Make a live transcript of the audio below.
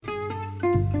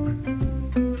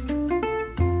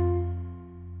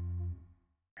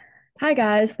Hi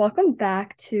guys, welcome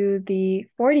back to the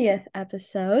 40th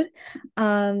episode.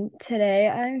 Today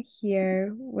I'm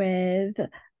here with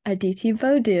Aditi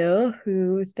Bodu,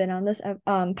 who's been on this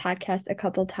podcast a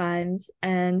couple times,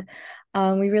 and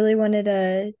we really wanted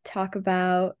to talk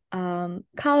about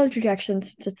college rejection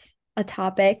since it's a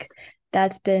topic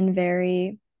that's been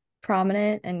very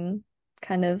prominent and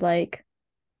kind of like,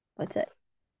 what's it?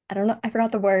 I don't know, I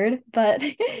forgot the word, but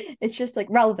it's just like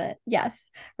relevant, yes,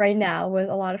 right now with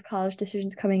a lot of college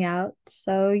decisions coming out.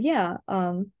 So yeah,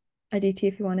 Aditi,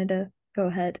 if you wanted to go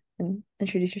ahead and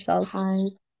introduce yourself. Hi,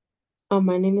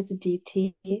 my name is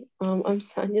Aditi. I'm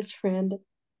Sonia's friend.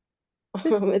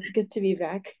 It's good to be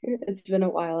back. It's been a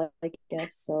while, I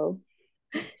guess.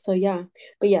 So yeah.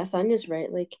 But yeah, Sonia's right.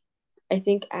 Like, I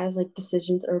think as like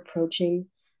decisions are approaching,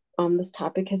 this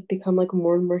topic has become like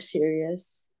more and more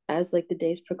serious as like the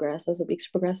days progress, as the weeks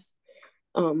progress.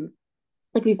 Um,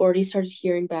 like we've already started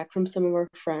hearing back from some of our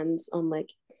friends on like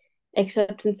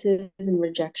acceptances and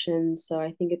rejections. So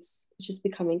I think it's just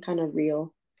becoming kind of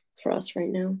real for us right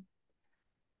now.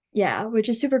 Yeah, which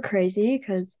is super crazy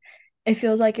because it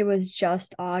feels like it was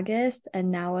just August and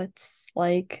now it's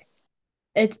like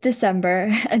it's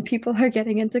December and people are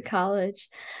getting into college.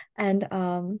 And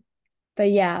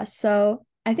but yeah, so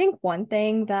I think one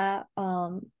thing that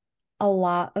a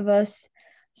lot of us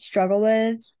struggle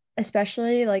with,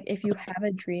 especially like if you have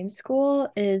a dream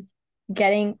school, is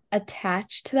getting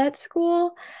attached to that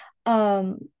school.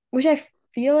 Which I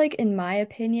feel like in my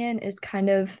opinion is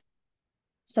kind of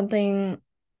something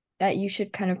that you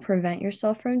should kind of prevent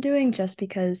yourself from doing just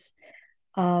because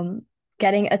um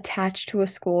getting attached to a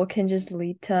school can just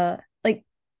lead to like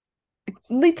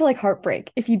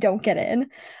heartbreak if you don't get in.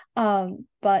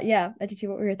 But yeah, Aditi,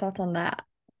 what were your thoughts on that?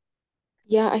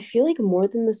 Yeah, I feel like more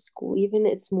than the school, even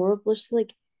it's more of just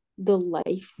like the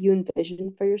life you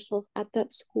envision for yourself at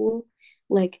that school.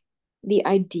 Like the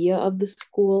idea of the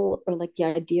school, or like the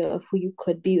idea of who you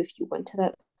could be if you went to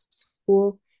that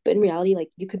school. But in reality, like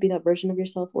you could be that version of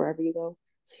yourself wherever you go.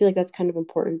 So I feel like that's kind of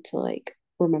important to like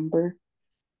remember.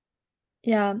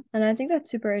 Yeah, and I think that's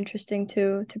super interesting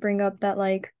too to bring up that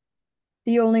like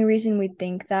the only reason we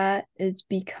think that is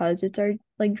because it's our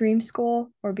like dream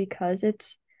school or because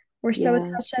it's we're so Yeah.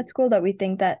 attached to that school that we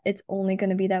think that it's only going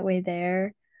to be that way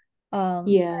there. Um,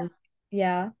 Yeah.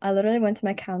 yeah, I literally went to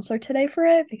my counselor today for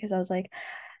it because I was like,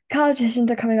 college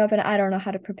decisions are coming up and I don't know how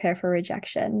to prepare for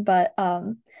rejection. But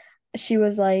she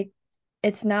was like,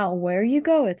 it's not where you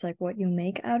go, it's like what you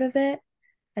make out of it.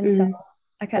 And so Mm,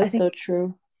 I that's think so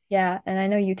true. yeah, and I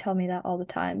know you tell me that all the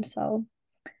time. So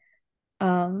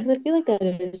um Because I feel like that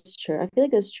is true. I feel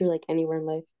like that's true like anywhere in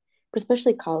life, but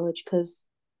especially college, because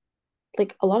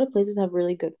like a lot of places have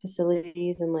really good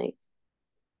facilities and like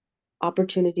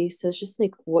opportunities. So it's just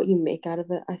like what you make out of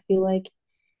it, I feel like.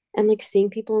 And like seeing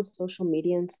people on social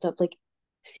media and stuff, like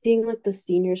seeing like the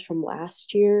seniors from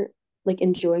last year, like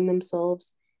enjoying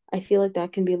themselves, I feel like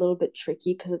that can be a little bit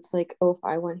tricky because it's like, oh, if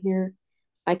I went here,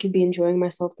 I could be enjoying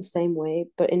myself the same way.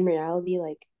 But in reality,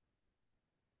 like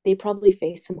they probably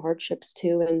face some hardships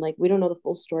too. And like we don't know the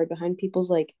full story behind people's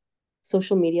like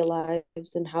social media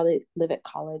lives and how they live at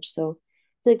college. So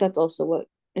I feel like that's also what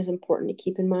is important to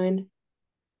keep in mind.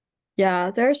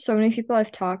 yeah, there are so many people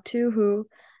I've talked to who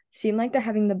seem like they're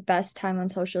having the best time on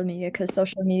social media because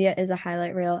social media is a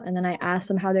highlight reel. And then I ask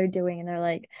them how they're doing, and they're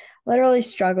like literally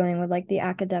struggling with like the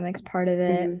academics part of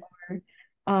it Mm-hmm.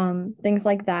 or things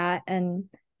like that. And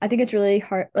I think it's really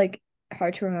hard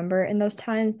to remember in those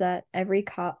times that every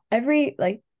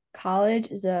like college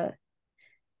is a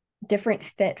different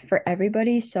fit for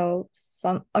everybody. So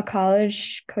some a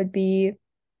college could be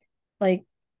like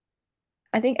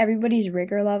I think everybody's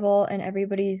rigor level and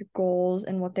everybody's goals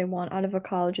and what they want out of a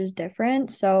college is different.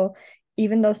 So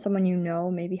even though someone you know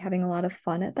may be having a lot of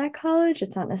fun at that college,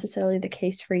 it's not necessarily the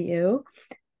case for you,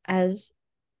 as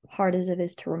hard as it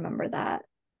is to remember that.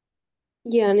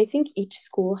 Yeah, and I think each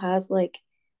school has like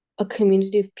a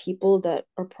community of people that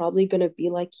are probably going to be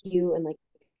like you and like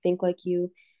think like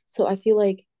you. So I feel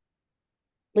like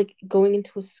going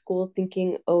into a school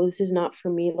thinking, "Oh, this is not for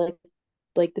me,"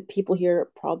 like the people here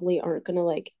probably aren't going to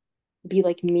like be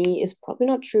like me is probably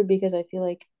not true because I feel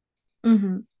like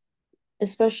Hmm.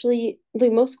 especially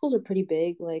like most schools are pretty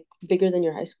big, like bigger than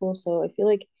your high school. So I feel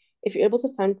like if you're able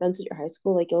to find friends at your high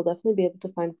school, like you'll definitely be able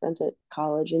to find friends at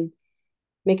college and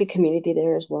make a community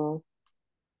there as well.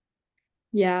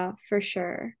 Yeah, for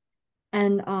sure.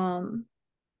 And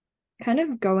kind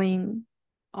of going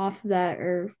off that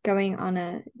or going on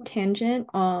a tangent,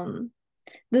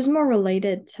 this is more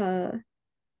related to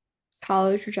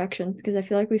college rejections because I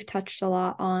feel like we've touched a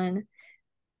lot on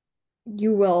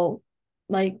you will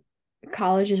like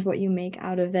college is what you make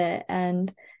out of it,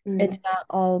 and it's Mm-hmm. not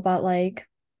all about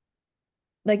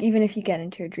like even if you get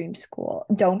into your dream school,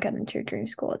 don't get into your dream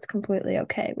school. It's completely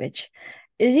okay, which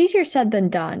is easier said than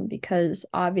done because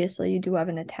obviously you do have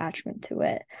an attachment to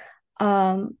it.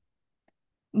 Um,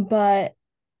 but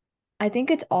I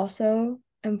think it's also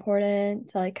important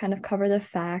to like kind of cover the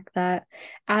fact that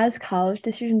as college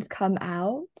decisions come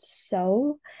out,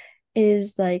 so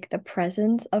is like the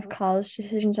presence of college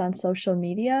decisions on social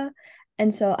media.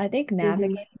 And so I think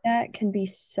Mm-hmm. navigating that can be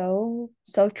so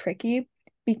tricky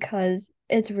because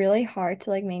it's really hard to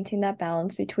like maintain that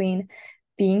balance between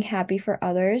being happy for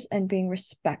others and being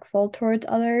respectful towards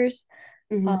others.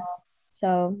 Um, Mm-hmm.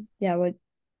 so yeah, I would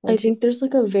you think there's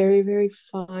like a very, very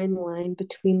fine line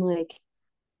between like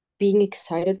being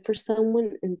excited for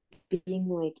someone and being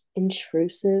like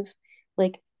intrusive.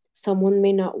 Like someone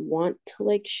may not want to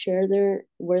like share their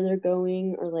where they're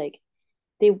going, or like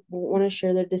they won't want to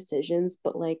share their decisions,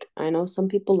 but like I know some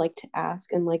people like to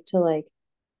ask and like to like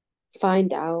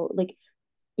find out, like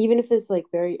even if it's like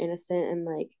very innocent and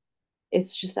like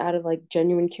it's just out of like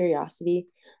genuine curiosity.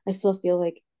 I still feel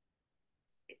like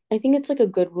I think it's like a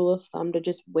good rule of thumb to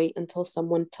just wait until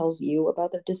someone tells you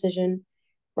about their decision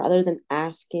rather than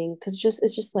asking, because just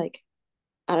it's just like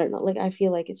I don't know, like I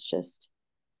feel like it's just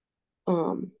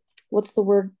um what's the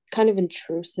word, kind of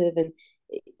intrusive, and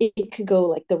it could go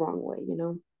like the wrong way, you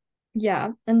know.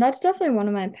 yeah, and that's definitely one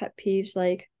of my pet peeves.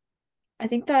 Like I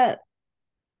think that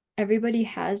everybody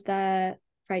has that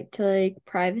right to like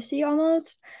privacy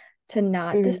almost to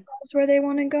not Mm-hmm. disclose where they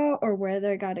want to go or where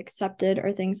they got accepted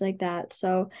or things like that.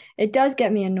 So it does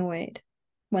get me annoyed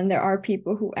when there are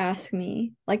people who ask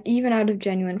me, like even out of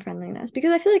genuine friendliness,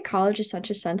 because I feel like college is such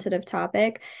a sensitive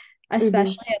topic,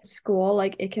 Mm-hmm. especially at school.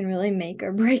 Like it can really make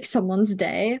or break someone's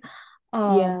day.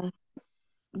 Um, Yeah.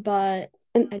 but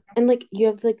and I, and like you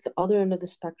have like the other end of the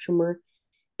spectrum where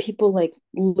people like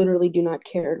literally do not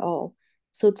care at all.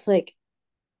 So it's like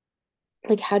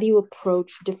how do you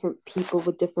approach different people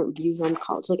with different views on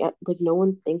college? Like no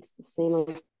one thinks the same.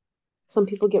 Like some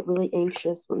people get really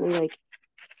anxious when they like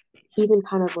even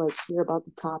kind of like hear about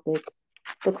the topic,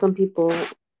 but some people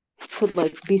could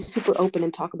like be super open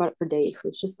and talk about it for days. So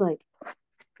it's just like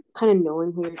kind of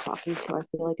knowing who you're talking to, I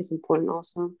feel like is important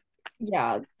also.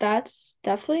 yeah, that's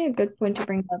definitely a good point to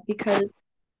bring up because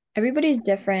everybody's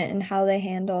different in how they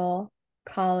handle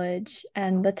college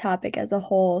and the topic as a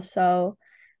whole. So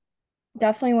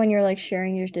definitely when you're like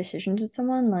sharing your decisions with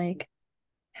someone, like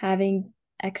having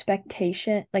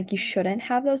expectation, like you shouldn't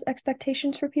have those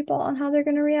expectations for people on how they're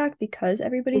going to react because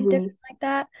everybody's different Mm-hmm. like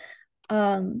that.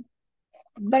 Um,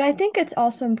 but I think it's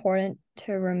also important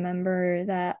to remember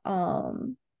that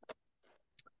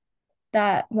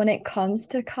when it comes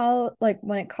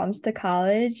to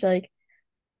college, like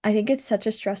I think it's such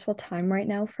a stressful time right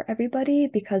now for everybody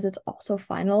because it's also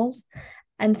finals.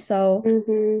 And so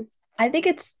Mm-hmm. I think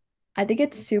it's I think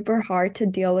it's super hard to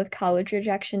deal with college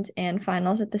rejections and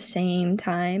finals at the same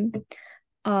time.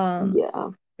 Um, Yeah,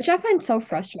 which I find so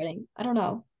frustrating. I don't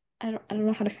know. I don't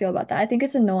know how to feel about that. I think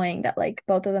it's annoying that like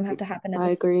both of them have to happen at I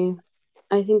this. agree.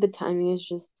 I think the timing is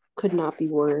just could not be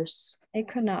worse. It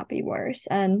could not be worse.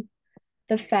 And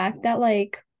the fact that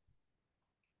like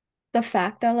the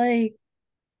fact that like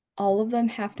all of them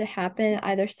have to happen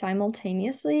either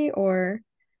simultaneously or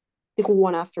Like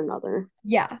one after another.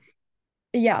 yeah,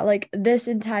 yeah, like this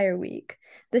entire week.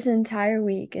 This entire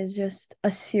week is just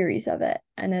a series of it.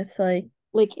 And it's like,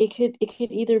 Like it could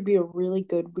either be a really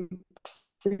good week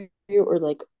for you or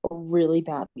like a really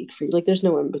bad week for you. Like there's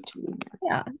no in between.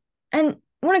 yeah. And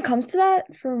when it comes to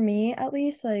that, for me at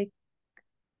least,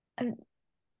 uh,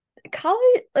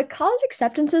 college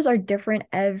acceptances are different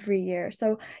every year.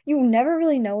 So you never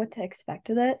really know what to expect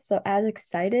with it. So as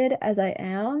excited as I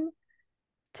am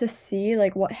to see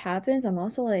like what happens, I'm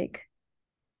also like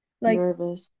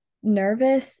Nervous.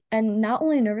 nervous and not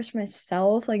only nervous for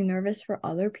myself, like nervous for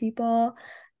other people.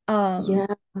 Um, Yeah,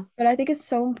 but I think it's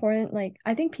so important. Like,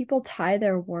 I think people tie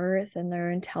their worth and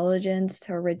their intelligence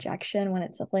to rejection when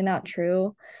it's simply not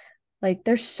true. Like,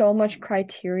 there's so much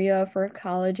criteria for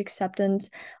college acceptance,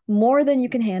 more than you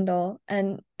can handle.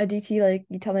 And Aditi, like,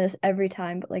 you tell me this every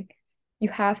time, but like, you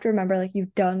have to remember, like,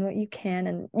 you've done what you can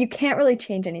and you can't really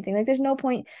change anything. Like, there's no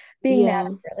point being mad yeah.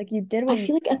 at it. Like, you did I what you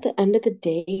feel like at the end of the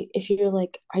day, if you're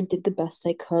like, I did the best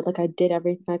I could, like I did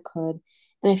everything I could,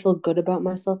 and I feel good about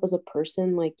myself as a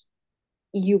person, like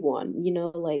you won, you know,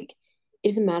 like it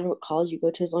doesn't matter what college you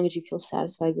go to as long as you feel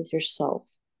satisfied with yourself.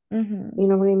 Mm-hmm. You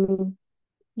know what I mean?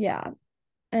 Yeah.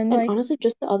 And And like, honestly,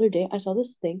 just the other day, I saw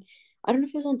this thing. I don't know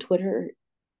if it was on Twitter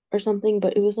or something,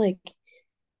 but it was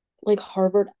like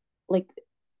Harvard, like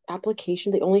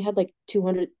application, they only had like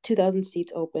 2,000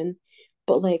 seats open,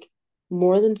 but like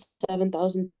more than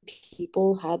 7,000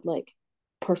 people had like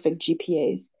perfect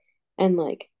GPAs, and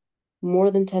like more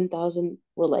than 10,000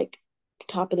 were like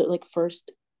top of their like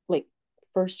first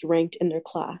ranked in their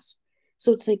class.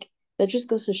 So it's like that just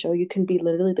goes to show you can be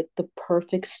literally like the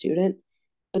perfect student,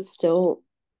 but still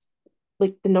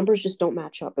like the numbers just don't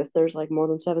match up if there's like more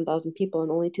than 7,000 people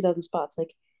and only 2,000 spots.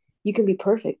 Like you can be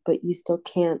perfect, but you still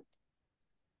can't,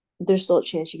 there's still a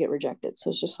chance you get rejected.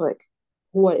 So it's just like,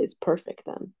 what is perfect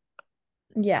then?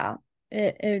 Yeah,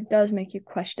 it does make you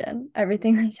question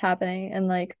everything that's happening, and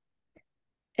like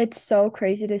it's so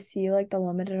crazy to see like the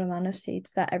limited amount of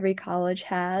seats that every college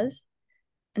has,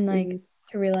 and like Mm-hmm.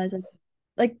 to realize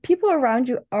like people around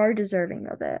you are deserving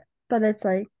of it, but it's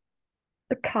like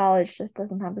the college just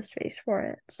doesn't have the space for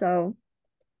it. So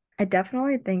I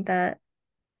definitely think that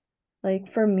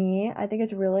like for me, I think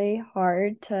it's really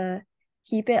hard to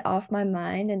keep it off my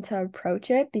mind and to approach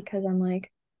it because I'm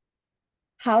like,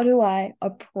 how do I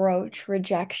approach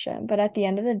rejection? But at the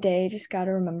end of the day, just got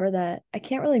to remember that I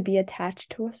can't really be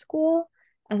attached to a school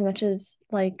as much as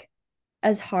like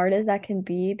as hard as that can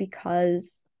be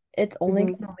because it's only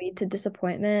going Mm-hmm. to lead to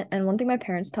disappointment. And one thing my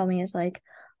parents tell me is like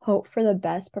hope for the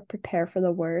best but prepare for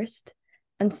the worst.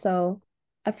 And so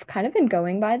I've kind of been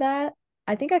going by that.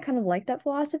 I think I kind of like that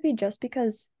philosophy just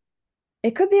because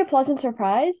it could be a pleasant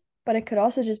surprise, but it could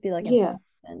also just be like an Yeah.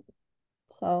 accident.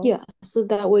 So Yeah. So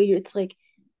that way it's like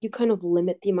you kind of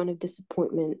limit the amount of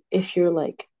disappointment if your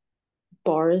like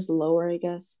bar is lower, I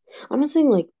guess. I'm not saying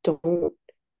like don't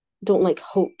like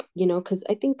hope, because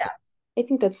I think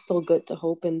that's still good to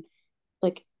hope and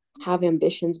like have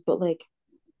ambitions, but like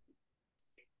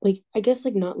I guess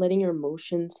like not letting your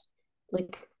emotions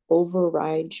like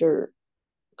override your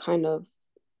kind of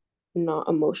not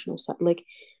emotional side. Like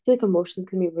I feel like emotions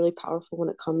can be really powerful when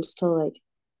it comes to like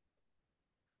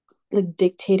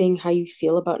dictating how you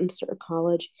feel about in certain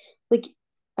college. Like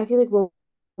I feel like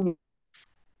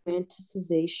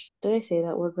romanticization. Did I say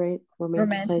that word right?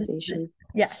 romantic, Romanticization,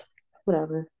 yes.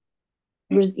 whatever.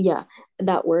 Yeah,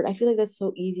 that word. I feel like that's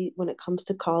so easy when it comes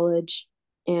to college,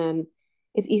 and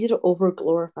it's easy to over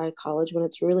glorify college when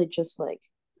it's really just like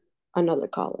another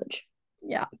college.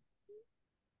 Yeah.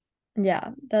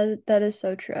 Yeah, that is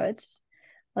so true. It's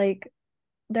like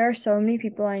there are so many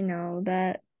people I know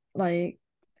that like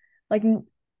like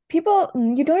people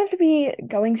you don't have to be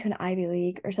going to an Ivy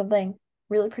League or something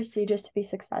really prestigious to be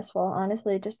successful.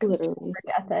 Honestly, it just comes to Literally. work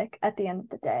ethic at the end of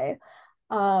the day.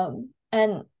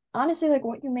 And honestly, like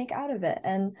what you make out of it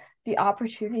and the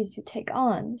opportunities you take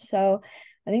on. So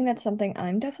I think that's something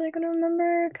I'm definitely gonna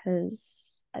remember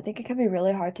because I think it can be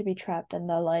really hard to be trapped in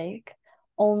the like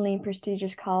only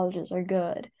prestigious colleges are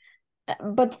good.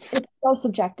 But it's so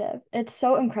subjective. It's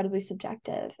so incredibly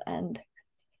subjective. And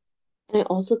And I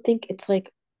also think it's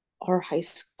like our high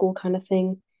school kind of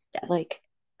thing, yes, like,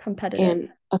 competitive. and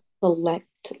a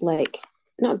select, like,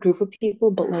 not group of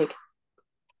people, but like,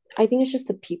 I think it's just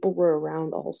the people we're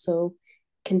around also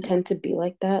can tend to be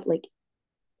like that. Like,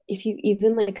 if you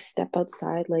even like step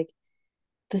outside, like,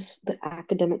 the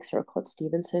academic circle at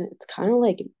Stevenson, it's kind of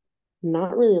like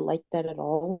not really like that at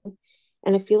all.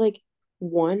 And I feel like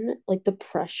one, like the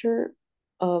pressure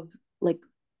of like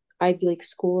Ivy League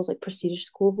schools, like prestigious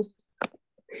schools,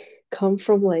 come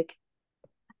from like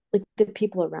the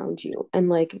people around you and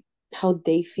like how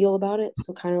they feel about it.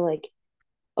 So kind of like,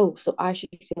 oh, so I should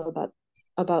feel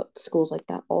about schools like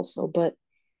that also. But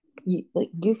you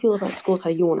feel about schools how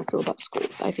you want to feel about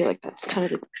schools. I feel like that's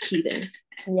kind of the key there.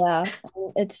 Yeah,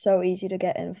 it's so easy to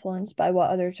get influenced by what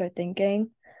others are thinking.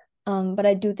 But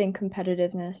I do think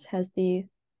competitiveness has the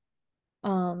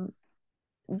um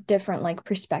different like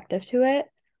perspective to it.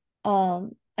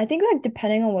 I think like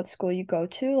depending on what school you go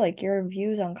to, like your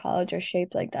views on college are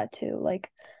shaped like that too.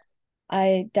 Like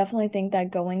I definitely think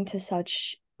that going to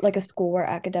such like a school where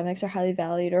academics are highly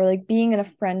valued or like being in a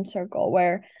friend circle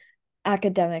where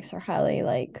academics are highly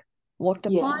like looked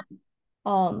upon, Yeah,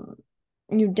 um,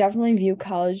 you definitely view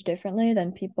college differently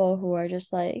than people who are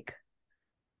just like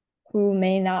who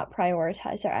may not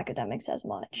prioritize their academics as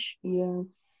much. yeah.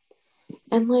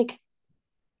 And like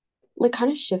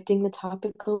kind of shifting the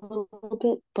topic a little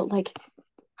bit, but like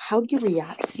how do you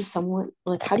react to someone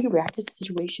like how do you react to a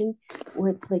situation where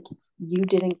it's like you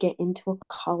didn't get into a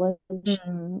college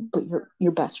Mm. but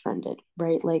your best friend did,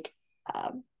 right? Like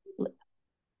Um,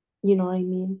 you know what I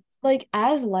mean? like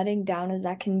as letting down as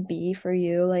that can be for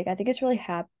you, like I think it's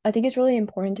really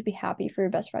important to be happy for your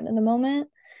best friend in the moment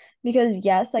because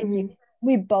yes, like you Mm-hmm.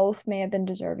 we both may have been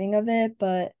deserving of it,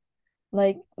 but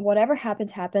like whatever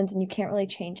happens happens and you can't really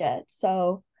change it.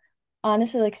 So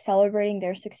honestly, like celebrating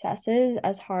their successes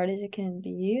as hard as it can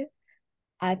be,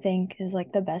 I think is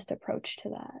like the best approach to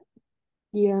that.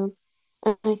 Yeah.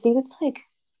 And I think it's like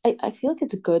I feel like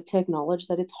it's good to acknowledge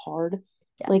that it's hard.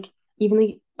 Like Yes.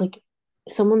 even like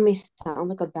someone may sound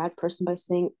like a bad person by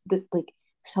saying this like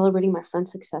celebrating my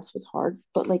friend's success was hard,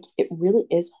 but like it really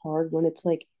is hard when it's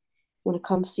like when it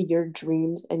comes to your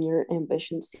dreams and your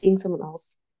ambitions, seeing someone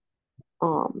else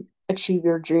achieve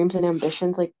your dreams and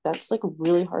ambitions, like that's like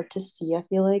really hard to see, I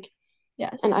feel like.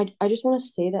 And Yes. I just want to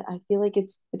say that I feel like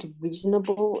it's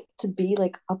reasonable to be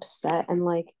like upset and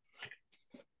like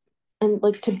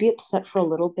to be upset for a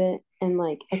little bit and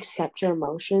like accept your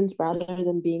emotions rather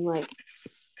than being like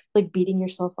beating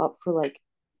yourself up for like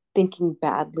thinking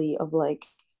badly of like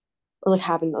or like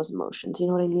having those emotions, you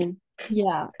know what I mean?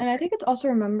 Yeah. And I think it's also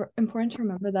remember important to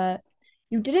remember that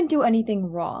you didn't do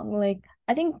anything wrong. Like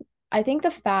I think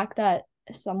the fact that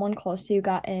someone close to you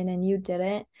got in and you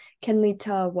didn't can lead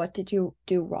to what did you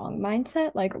do wrong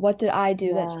mindset. Like what did I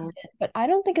do that you Yeah. did? But I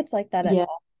don't think it's like that at Yeah.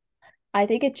 all. I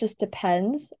think it just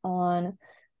depends on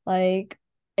like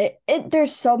it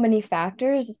there's so many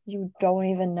factors you don't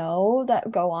even know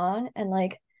that go on and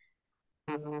like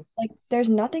there's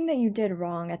nothing that you did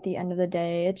wrong at the end of the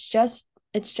day. It's just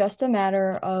a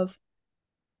matter of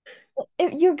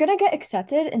if you're gonna get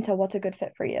accepted into what's a good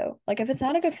fit for you. Like if it's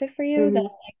not a good fit for you, then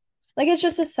Mm-hmm. like it's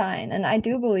just a sign. And I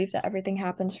do believe that everything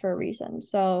happens for a reason.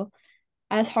 So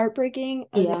as heartbreaking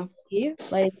as it Yeah. can be,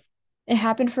 like it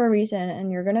happened for a reason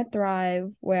and you're gonna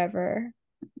thrive wherever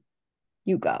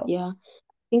you go. Yeah.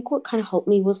 I think what kind of helped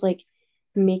me was like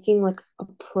making like a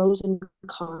pros and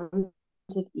cons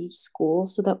of each school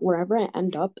so that wherever I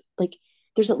end up, like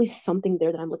there's at least something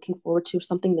there that I'm looking forward to,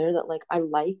 something there that like I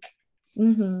like,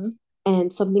 Mm-hmm.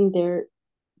 and something there,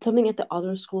 something at the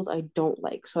other schools I don't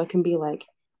like. So I can be like,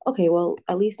 okay, well,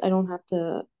 at least I don't have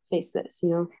to face this, you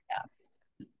know?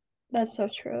 Yeah, that's so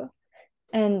true.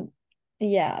 And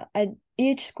yeah,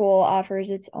 each school offers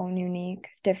its own unique,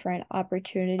 different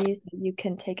opportunities that you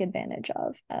can take advantage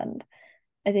of. And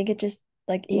I think it just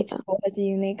like each Yeah. school has a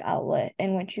unique outlet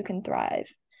in which you can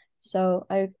thrive. So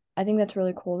I think that's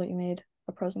really cool that you made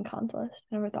a pros and cons list.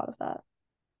 I never thought of that.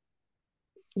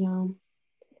 Yeah.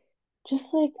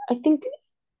 Just like, I think,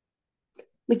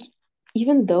 like,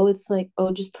 even though it's like,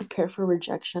 oh, just prepare for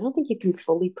rejection, I don't think you can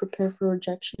fully prepare for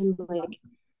rejection. Like,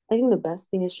 I think the best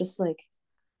thing is just like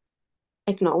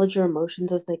acknowledge your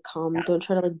emotions as they come. Don't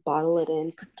try to like bottle it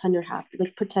in, pretend you're happy,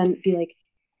 like pretend, be like,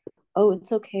 oh,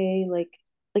 it's okay. Like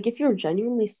if you're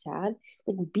genuinely sad,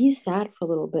 like be sad for a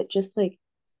little bit. Just like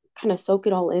kind of soak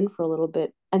it all in for a little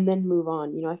bit and then move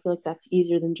on. You know, I feel like that's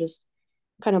easier than just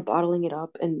kind of bottling it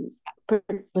up and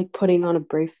like putting on a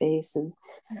brave face and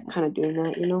Yeah. kind of doing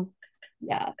that, you know?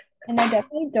 Yeah. And I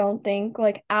definitely don't think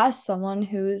like as someone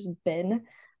who's been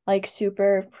like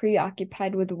super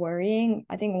preoccupied with worrying,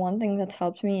 I think one thing that's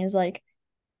helped me is like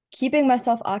keeping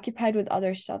myself occupied with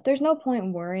other stuff. There's no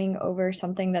point worrying over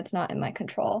something that's not in my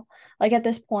control. Like at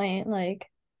this point, like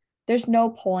there's no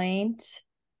point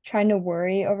trying to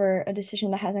worry over a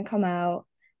decision that hasn't come out.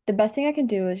 The best thing I can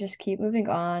do is just keep moving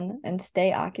on and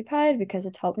stay occupied because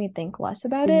it's helped me think less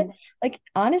about it. Mm-hmm. Like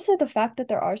honestly, the fact that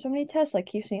there are so many tests like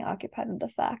keeps me occupied with the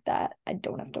fact that I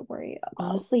don't have to worry about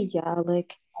Honestly, yeah,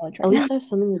 like college at right now. least I have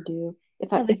something to do.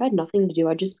 If I I if like I had nothing to do,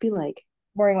 I'd just be like,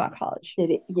 worrying about college.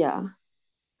 did it? Yeah.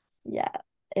 Yeah,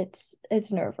 it's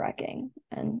nerve-wracking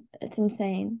and it's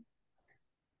insane.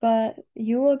 But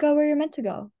you will go where you're meant to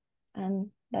go. And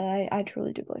I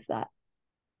truly do believe that.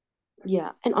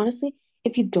 Yeah. And honestly,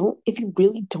 if you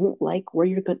really don't like where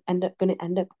you're gonna end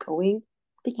up going,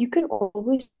 like you can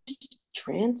always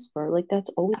transfer. Like that's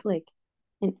always like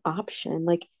an option.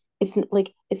 Like it's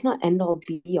not end all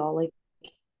be all. Like,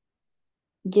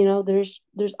 you know, there's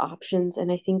options,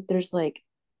 and I think there's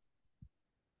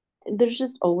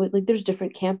just always like there's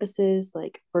different campuses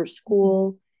like for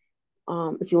school.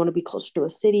 If you want to be closer to a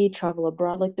city, travel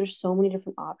abroad, like there's so many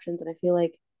different options, and I feel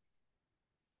like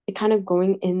it kind of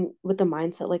going in with the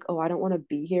mindset like, oh, I don't want to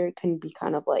be here can be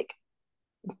kind of like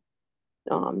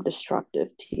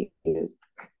destructive to you.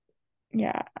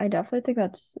 Yeah, I definitely think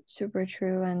that's super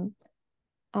true.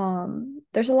 And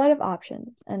there's a lot of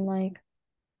options and like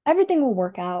everything will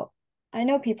work out. I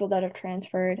know people that have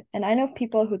transferred and I know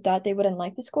people who thought they wouldn't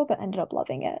like the school but ended up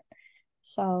loving it.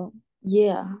 So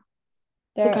Yeah.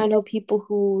 Like there I know people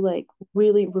who like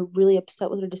really were really upset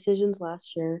with their decisions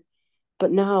last year, but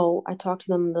now I talk to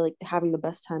them and they're like having the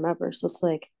best time ever. So it's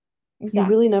like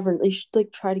exactly. you should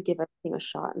like try to give everything a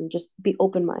shot and just be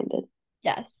open-minded.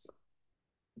 Yes.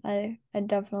 I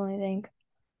definitely think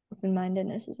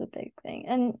open-mindedness is a big thing.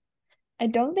 And I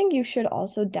don't think you should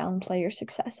also downplay your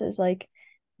successes. Like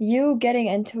you getting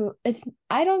into it's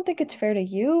I don't think it's fair to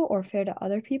you or fair to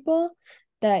other people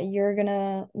that you're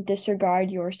gonna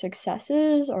disregard your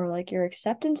successes or like your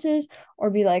acceptances or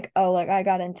be like, oh, like I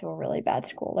got into a really bad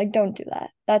school. Like, don't do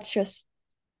that. That's just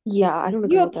Yeah, I don't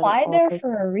you agree with that at applied all. there Like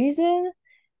for a reason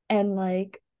and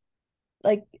like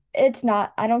it's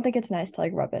not I don't think it's nice to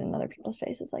like rub it in other people's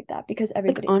faces like that because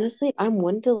everybody honestly, I'm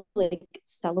one to like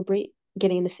celebrate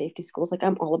getting into safety schools. Like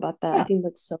I'm all about that. I yeah, think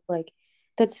that's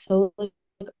so like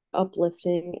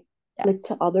uplifting like yes.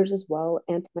 to others as well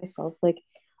and to myself. Like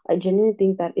I genuinely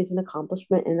think that is an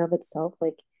accomplishment in and of itself.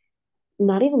 Like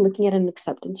not even looking at an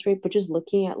acceptance rate, but just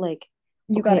looking at like,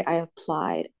 You got okay, it. I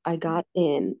applied, I got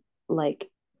in, like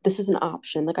this is an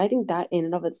option. Like I think that in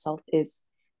and of itself is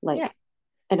Yeah. like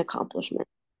an accomplishment.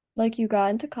 Like you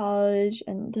got into college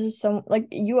and this is some like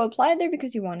you applied there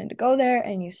because you wanted to go there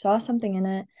and you saw something in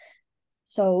it.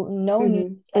 So no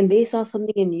need And like they saw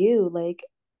something in you, like,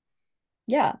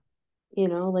 yeah,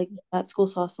 like that school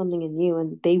saw something in you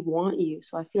and they want you.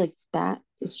 So I feel like that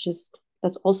is just,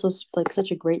 that's also like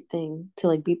such a great thing to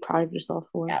like be proud of yourself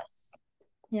for. yes.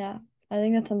 Yeah. I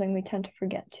think that's something we tend to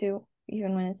forget too,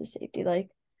 even when it's a safety. Like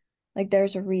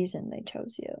there's a reason they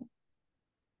chose you.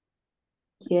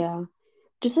 Yeah.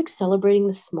 Just like celebrating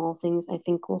the small things, I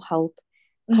think will help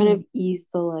kind Hmm. of ease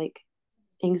the like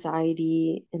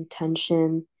anxiety and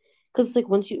tension. Because it's like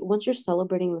once you're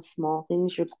celebrating the small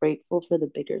things, you're grateful for the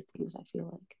bigger things, I feel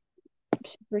like.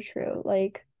 Super true.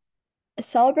 Like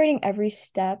celebrating every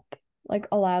step like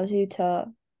allows you to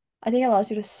I think allows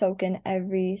you to soak in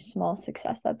every small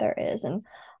success that there is and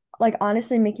like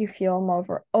honestly make you feel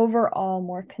more overall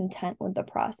more content with the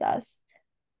process,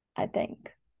 I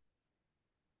think.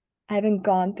 I haven't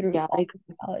gone through Yeah, I all agree.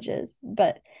 colleges,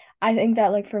 but I think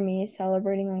that like for me,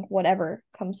 celebrating like whatever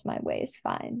comes my way is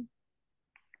fine.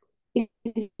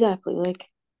 Exactly. Like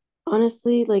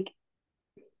honestly, like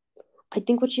I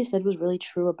think what you said was really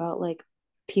true about like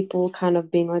people kind of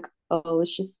being like, oh,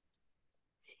 it's just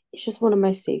one of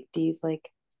my safeties. Like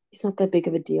it's not that big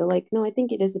of a deal. Like, no, I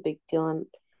think it is a big deal. And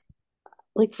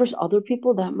like for other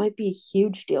people, that might be a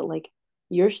huge deal. Like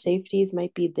your safeties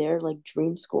might be their like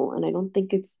dream school. And I don't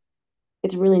think it's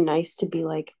really nice to be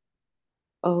like,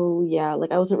 oh yeah,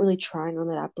 like I wasn't really trying on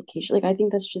that application. Like I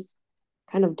think that's just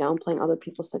kind of downplaying other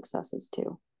people's successes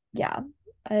too. Yeah,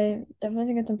 I definitely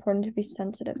think it's important to be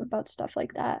sensitive about stuff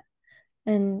like that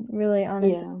and really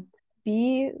honestly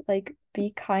Yeah.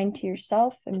 be kind to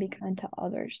yourself and be kind to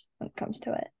others when it comes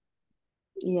to it.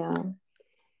 Yeah.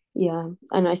 Yeah.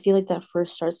 And I feel like that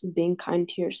first starts with being kind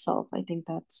to yourself. I think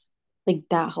that's like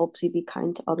that helps you be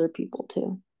kind to other people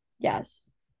too.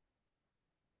 Yes.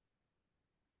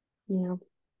 Yeah.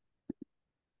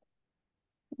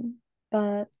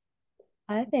 But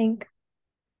I think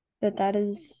that that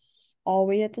is all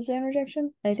we had to say on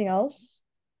rejection. Anything else?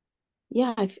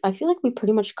 Yeah. I feel like we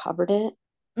pretty much covered it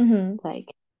Mm-hmm.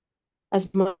 like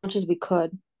as much as we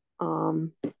could.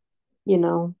 Um, you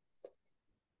know,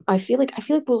 I feel like I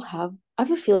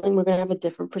have a feeling we're gonna have a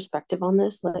different perspective on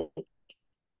this, like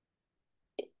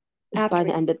by After the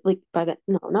we end of like by the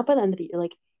no, not by the end of the year,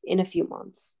 like in a few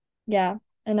months. Yeah.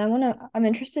 And I'm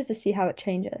interested to see how it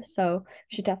changes. So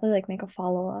we should definitely like make a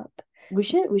follow-up. We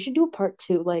should do a part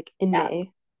two like in Yeah.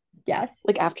 May, Yes.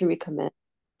 like after we commit.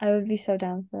 I would be so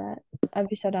down for that. I'd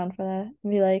be so down for that.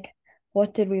 Be like,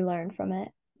 what did we learn from it?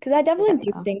 Because I definitely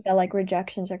do Yeah. think that like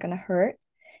rejections are gonna hurt,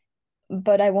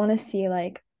 but I want to see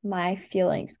like my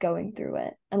feelings going through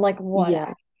it and like what Yeah.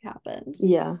 actually happens.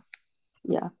 Yeah.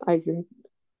 Yeah. I agree.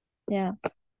 Yeah.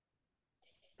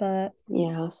 But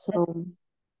Yeah. I So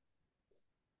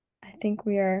I think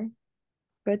we are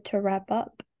good to wrap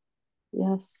up.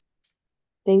 yes.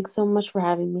 Thanks so much for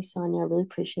having me, Sonia. I really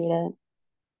appreciate it.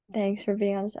 Thanks for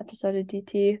being on this episode of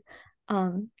DT.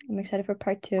 I'm excited for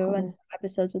part Of two and course.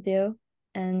 episodes with you.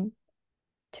 And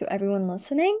to everyone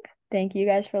listening, thank you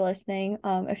guys for listening.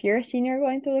 If you're a senior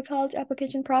going through the college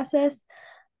application process,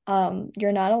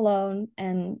 you're not alone.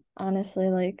 And honestly,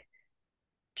 like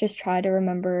just try to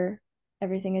remember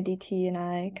everything Aditi and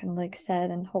I kind of like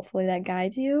said, and hopefully that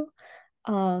guides you.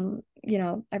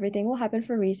 Everything will happen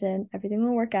for a reason, everything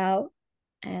will work out,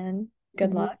 and good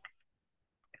Hmm. luck.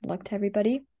 Good luck to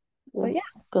everybody. But yeah,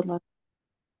 Yes. Good luck.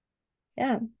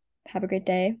 yeah. Have a great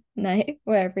day, night,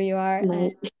 wherever you are, and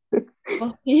Night.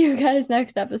 we'll see you guys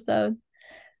next episode.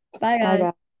 Bye, Bye,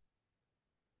 guys.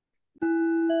 guys.